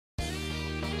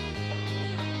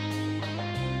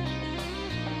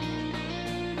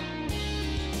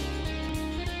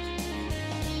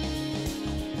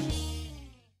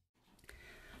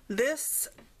This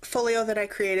folio that I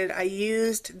created, I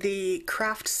used the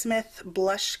Craftsmith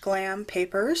Blush Glam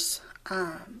papers,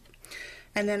 and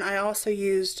then I also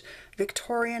used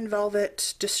Victorian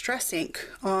Velvet Distress ink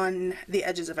on the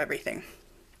edges of everything.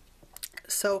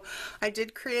 So I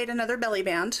did create another belly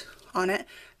band on it.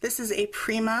 This is a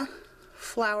Prima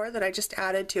flower that I just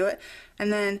added to it,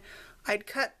 and then I'd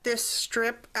cut this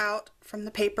strip out from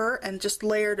the paper and just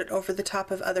layered it over the top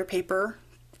of other paper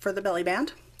for the belly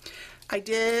band. I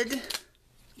did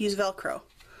use Velcro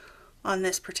on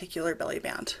this particular belly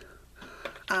band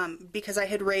because I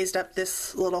had raised up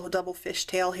this little double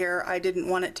fishtail here. I didn't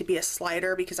want it to be a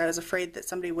slider because I was afraid that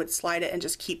somebody would slide it and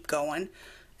just keep going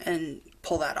and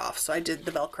pull that off, so I did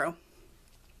the Velcro.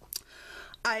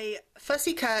 I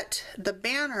fussy cut the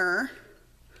banner,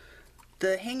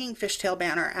 the hanging fishtail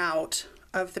banner, out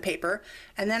of the paper,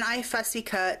 and then I fussy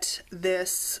cut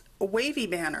this wavy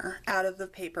banner out of the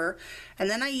paper, and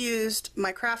then I used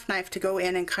my craft knife to go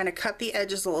in and kind of cut the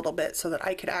edges a little bit so that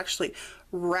I could actually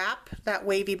wrap that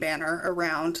wavy banner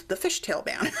around the fishtail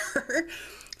banner.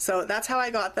 So that's how I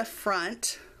got the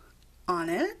front on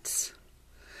it.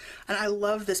 And I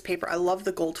love this paper. I love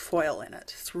the gold foil in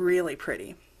it. It's really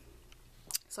pretty.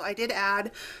 So I did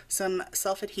add some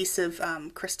self-adhesive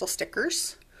crystal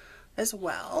stickers as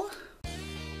well.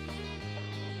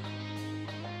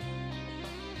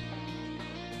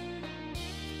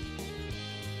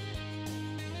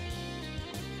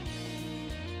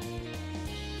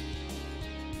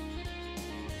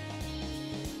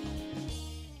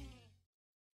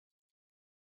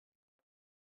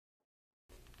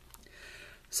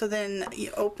 So then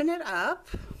you open it up,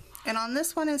 and on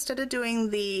this one, instead of doing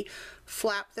the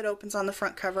flap that opens on the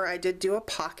front cover, I did do a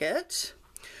pocket.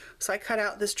 So I cut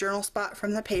out this journal spot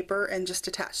from the paper and just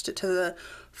attached it to the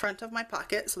front of my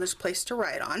pocket, so there's a place to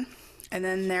write on. And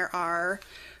then there are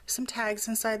some tags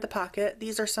inside the pocket.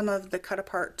 These are some of the cut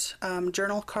apart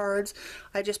journal cards.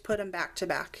 I just put them back to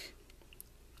back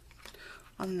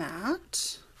on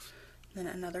that. Then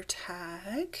another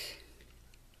tag.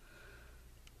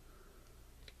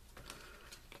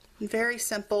 Very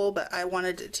simple, but I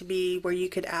wanted it to be where you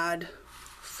could add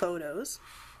photos.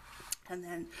 And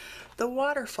then the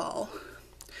waterfall.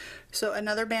 So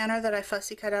another banner that I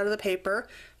fussy cut out of the paper,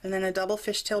 and then a double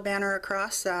fishtail banner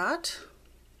across that.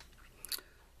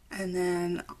 And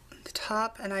then the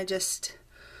top, and I just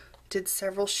did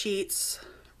several sheets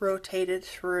rotated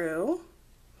through.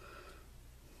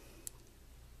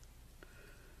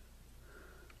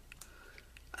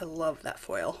 I love that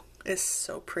foil. It's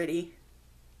so pretty.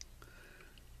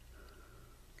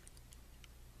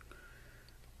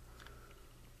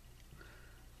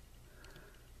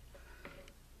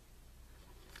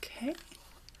 Okay,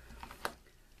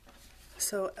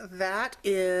 so that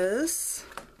is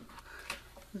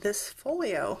this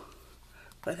folio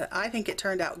with it. I think it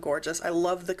turned out gorgeous. I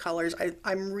love the colors.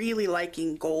 I'm really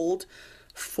liking gold,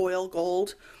 foil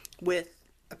gold with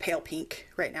a pale pink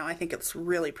right now. I think it's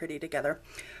really pretty together.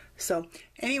 So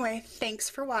anyway,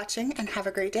 thanks for watching and have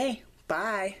a great day.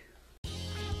 Bye.